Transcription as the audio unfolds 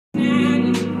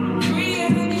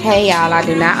Hey y'all, I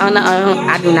do not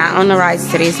own the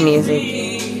rights to this music.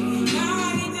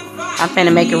 I'm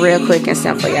finna make it real quick and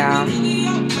simple, y'all.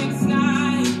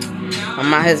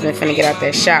 My husband finna get out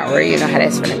that shower. You know how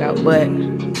that's finna go, but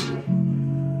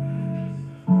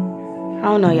I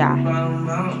don't know, y'all.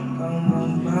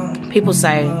 People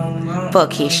say,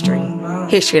 fuck history.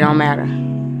 History don't matter.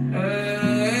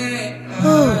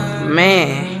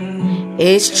 Man,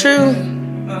 it's true.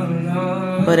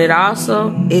 But it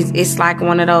also, it's like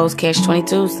one of those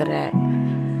catch-22s to that.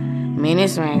 Man,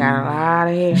 this man got a lot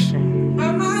of history.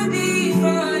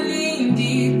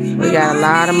 We got a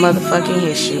lot of motherfucking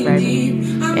history, baby.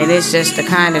 And it's just the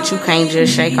kind that you can't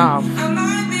just shake off.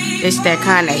 It's that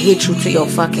kind that hit you to your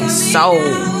fucking soul.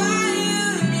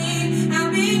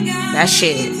 That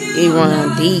shit, it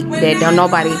run deep. That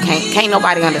can't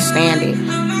nobody understand it.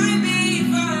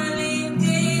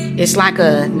 It's like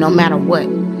a no matter what.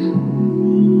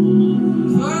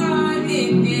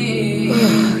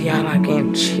 Y'all, I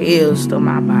get chills through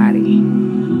my body. I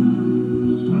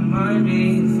might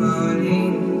be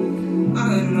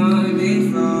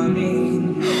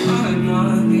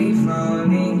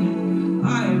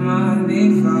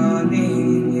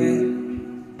falling.